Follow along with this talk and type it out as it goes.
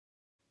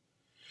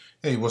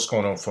Hey, what's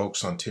going on,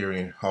 folks?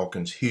 Tyrion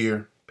Hawkins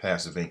here,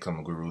 Passive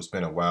Income Guru. It's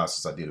been a while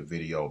since I did a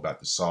video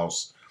about the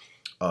sauce.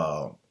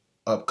 Uh,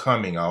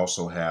 Upcoming, I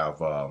also have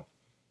a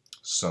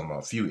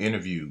few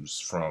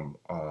interviews from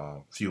a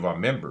few of our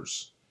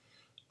members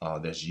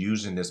that's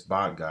using this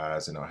bot,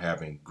 guys, and are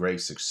having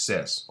great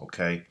success.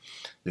 Okay,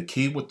 the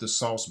key with the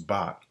sauce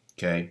bot,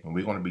 okay, and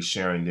we're going to be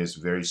sharing this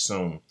very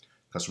soon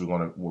because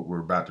we're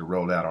about to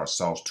roll out our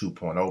sauce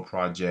 2.0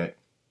 project,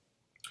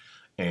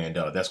 and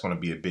that's going to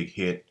be a big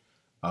hit.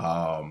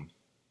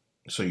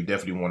 So you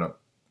definitely want to,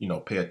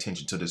 pay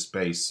attention to this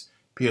space.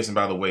 P.S. And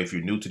by the way, if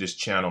you're new to this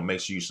channel,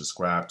 make sure you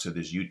subscribe to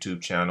this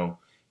YouTube channel.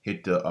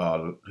 Hit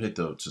the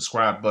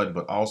subscribe button,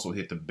 but also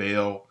hit the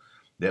bell.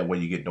 That way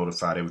you get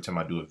notified every time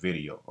I do a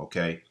video.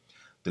 Okay.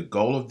 The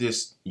goal of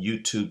this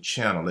YouTube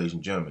channel, ladies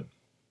and gentlemen,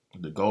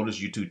 the goal of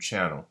this YouTube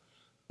channel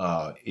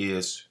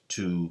is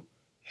to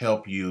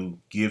help you,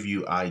 give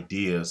you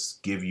ideas,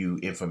 give you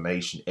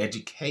information,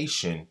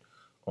 education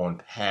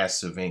on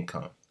passive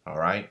income. All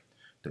right.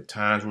 The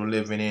times we're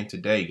living in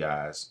today,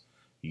 guys,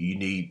 you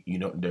need,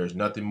 there's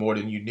nothing more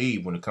than you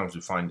need when it comes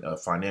to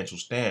financial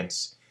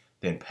stance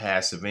than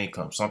passive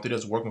income. Something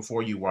that's working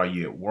for you while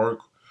you're at work,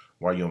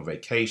 while you're on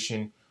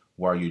vacation,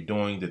 while you're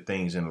doing the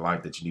things in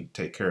life that you need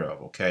to take care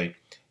of. Okay,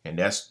 and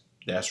that's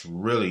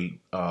really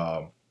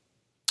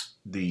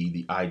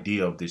the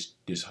idea of this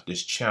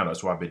channel.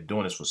 That's why I've been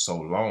doing this for so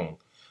long,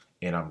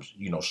 and I'm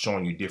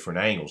showing you different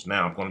angles.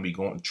 Now I'm going to be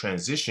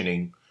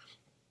transitioning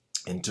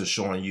into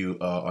showing you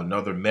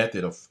another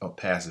method of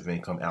passive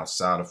income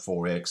outside of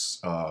Forex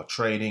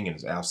trading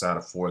and outside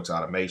of Forex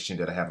automation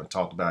that I haven't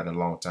talked about in a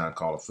long time,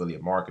 called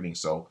affiliate marketing.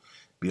 So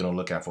be on the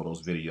lookout for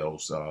those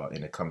videos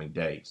in the coming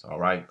days. All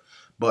right.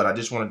 But I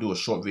just want to do a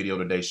short video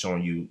today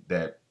showing you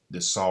that the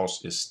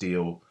sauce is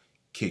still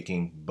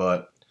kicking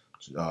butt.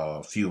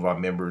 A few of our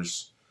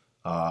members,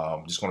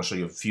 just going to show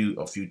you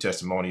a few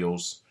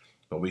testimonials,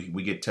 but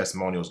we get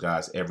testimonials,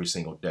 guys, every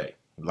single day.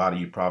 A lot of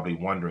you probably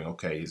wondering,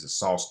 okay, is the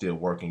sauce still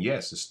working?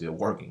 Yes, it's still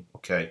working.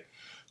 Okay,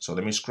 so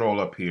let me scroll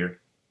up here.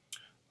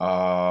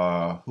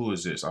 Who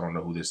is this? I don't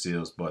know who this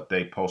is, but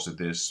they posted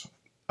this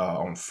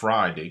on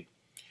Friday,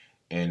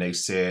 and they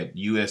said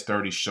US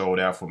 30 showed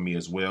out for me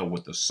as well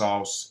with the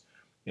sauce.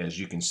 As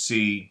you can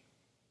see,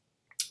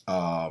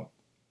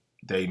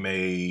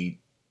 they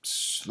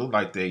look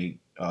like they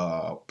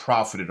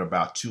profited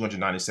about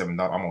 $297,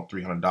 almost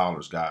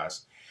 $300,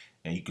 guys.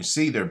 And you can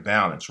see their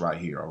balance right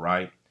here. All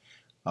right.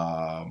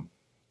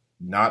 Not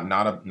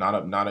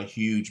a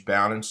huge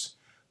balance,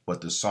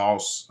 but the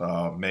sauce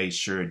made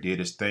sure it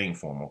did its thing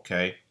for them.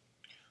 Okay,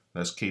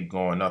 let's keep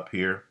going up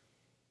here.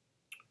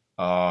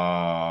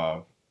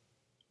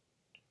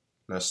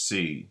 Let's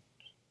see.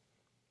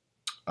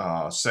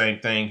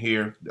 Same thing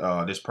here.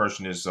 This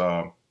person is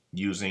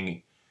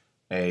using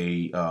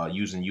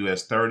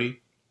US 30.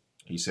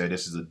 He said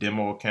this is a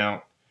demo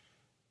account,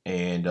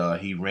 and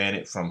he ran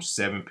it from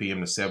 7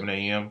 p.m. to 7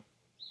 a.m.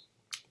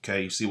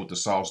 Okay, you see what the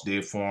sauce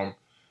did for him.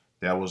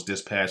 That was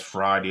this past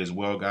Friday as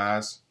well,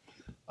 guys.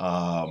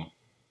 And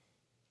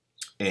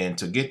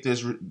to get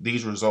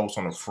these results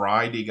on a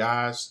Friday,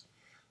 guys,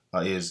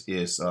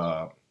 is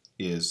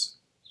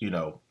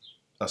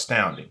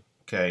astounding.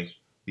 Okay,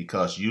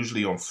 because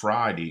usually on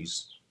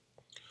Fridays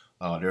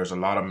there's a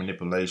lot of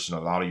manipulation. A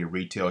lot of your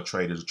retail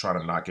traders are trying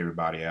to knock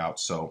everybody out.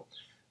 So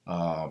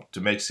to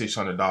make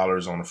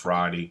 $600 on a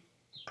Friday,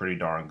 pretty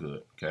darn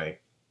good. Okay.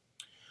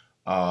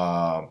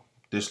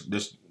 This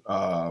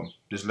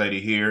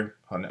lady here,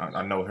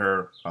 I know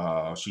her.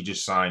 She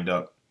just signed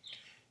up,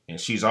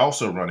 and she's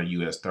also running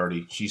US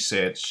 30. She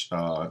said,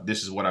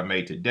 "This is what I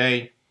made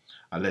today.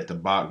 I let the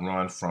bot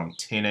run from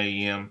 10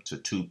 a.m. to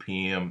 2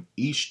 p.m.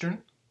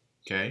 Eastern.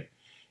 Okay,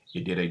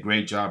 it did a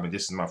great job, and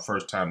this is my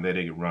first time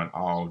letting it run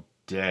all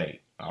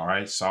day. All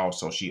right, so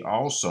she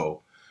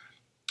also,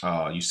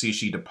 you see,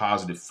 she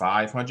deposited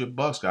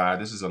 $500, guys.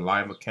 This is a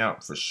live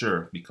account for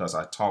sure because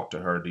I talked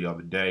to her the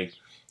other day."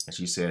 And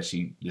she said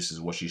this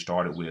is what she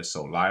started with.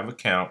 So live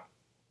account.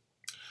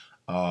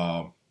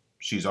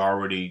 She's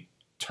already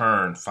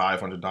turned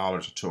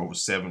 $500 to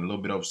a little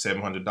bit over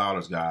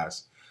 $700,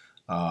 guys.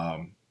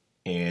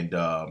 And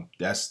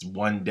that's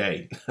one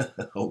day.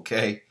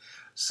 Okay.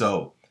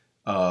 So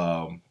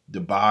the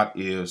bot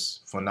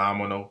is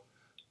phenomenal.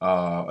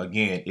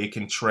 Again, it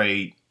can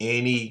trade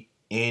any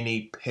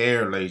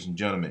pair, ladies and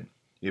gentlemen.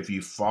 If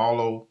you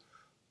follow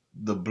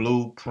the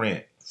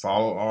blueprint,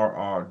 follow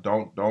our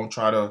don't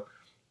try to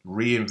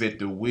reinvent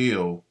the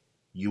wheel,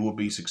 you will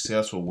be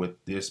successful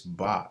with this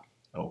bot.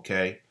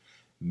 Okay,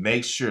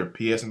 make sure,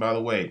 PS, and by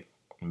the way,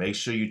 make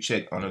sure you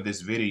check under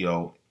this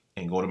video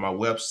and go to my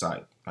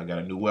website. I got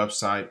a new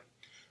website,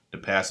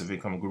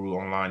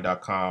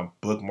 thepassiveincomeguruonline.com.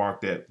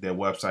 Bookmark that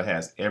website.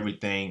 Has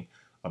everything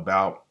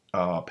about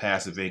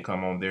passive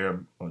income on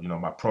there.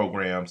 My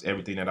programs,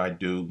 everything that I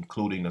do,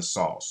 including the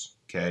sauce.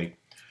 Okay.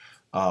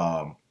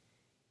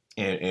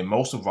 And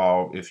most of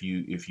all, if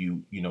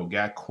you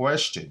got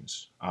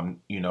questions, I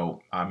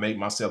make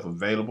myself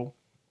available.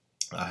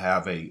 I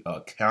have a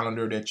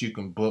calendar that you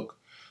can book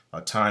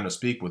a time to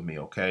speak with me.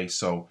 Okay,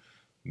 so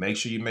Make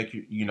sure you make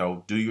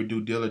your, do your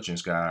due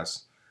diligence,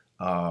 guys.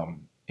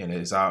 And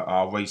as I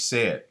always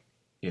said,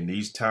 in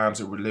these times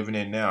that we're living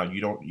in now,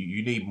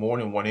 you need more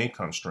than one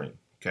income stream.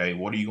 Okay,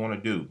 what are you going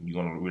to do?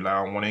 You're going to rely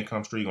on one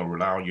income stream. You're going to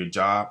rely on your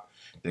job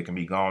that can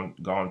be gone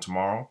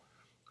tomorrow.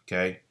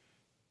 Okay,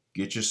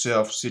 get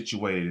yourself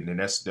situated, and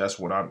that's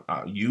what I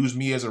use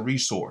me as a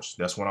resource.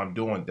 That's what I'm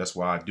doing. That's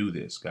why I do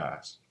this,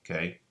 guys.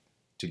 Okay,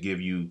 to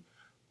give you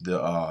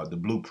the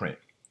blueprint.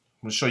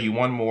 I'm going to show you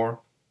one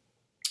more.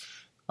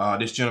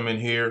 This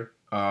gentleman here.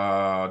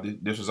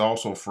 This was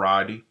also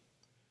Friday.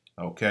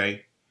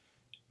 Okay.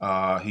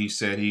 He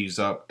said he's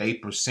up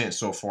 8%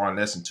 so far in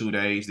less than 2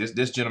 days.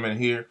 This gentleman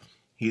here,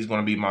 he's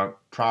going to be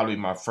probably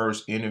my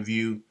first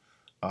interview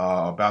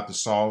about the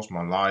sauce,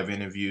 my live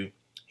interview.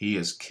 He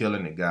is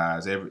killing it,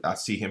 guys. I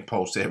see him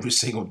post every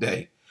single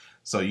day.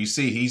 So you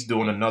see he's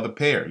doing another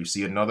pair. You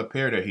see another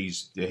pair that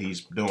he's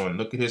doing.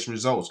 Look at his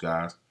results,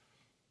 guys.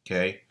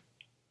 Okay.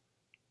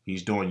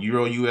 He's doing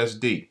Euro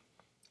USD.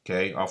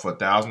 Okay, off a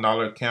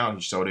 $1,000 account,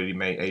 he showed that he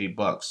made 80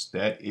 bucks.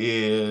 That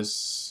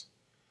is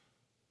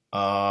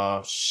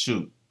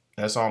shoot,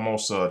 that's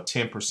almost a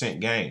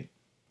 10% gain.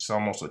 It's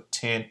almost a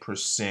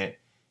 10%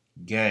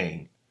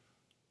 gain.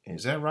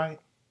 Is that right?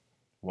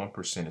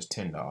 1% is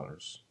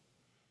 $10.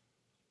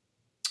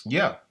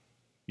 Yeah,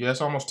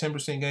 it's almost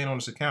 10% gain on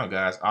this account,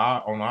 guys.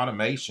 On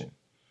automation.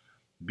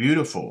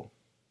 Beautiful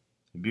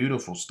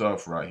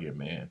stuff right here,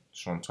 man.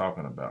 That's what I'm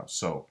talking about.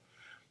 So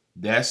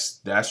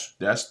that's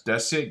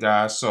it,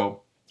 guys.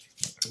 So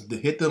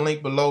hit the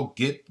link below.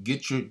 Get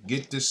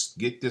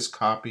this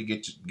copy.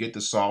 Get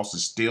the sauce.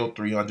 It's still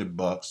 300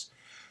 bucks.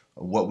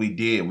 What we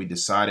did, we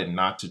decided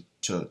not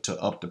to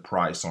up the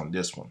price on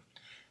this one.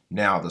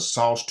 Now the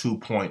sauce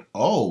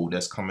 2.0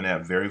 that's coming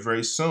out very,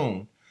 very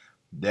soon,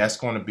 that's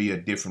going to be a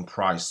different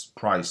price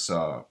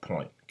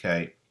point.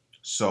 Okay,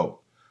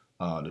 so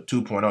the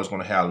 2.0 is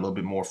going to have a little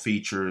bit more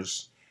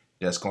features.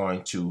 That's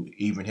going to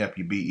even help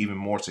you be even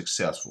more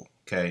successful.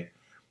 Okay,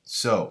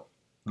 so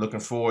looking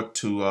forward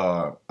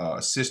to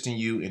assisting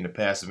you in the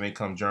passive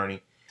income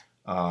journey.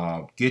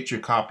 Get your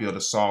copy of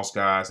the sauce,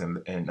 guys, and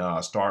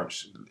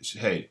start.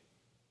 Hey,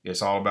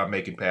 it's all about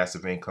making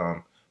passive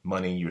income,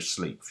 money in your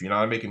sleep. If you're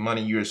not making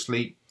money in your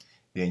sleep,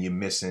 then you're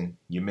missing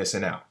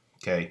out.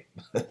 Okay,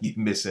 you're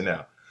missing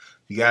out.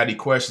 If you got any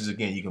questions,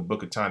 again, you can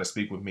book a time to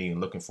speak with me.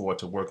 And looking forward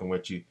to working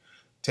with you.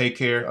 Take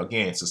care.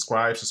 Again,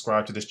 subscribe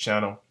to this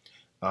channel.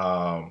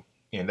 And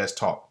let's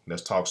talk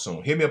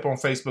soon. Hit me up on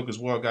Facebook as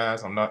well,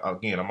 guys. I'm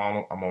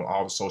on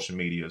all the social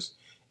medias.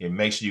 And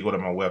make sure you go to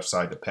my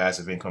website,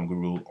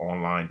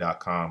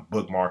 thepassiveincomeguruonline.com,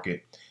 bookmark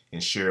it,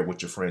 and share it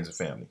with your friends and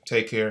family.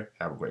 Take care.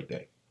 Have a great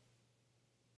day.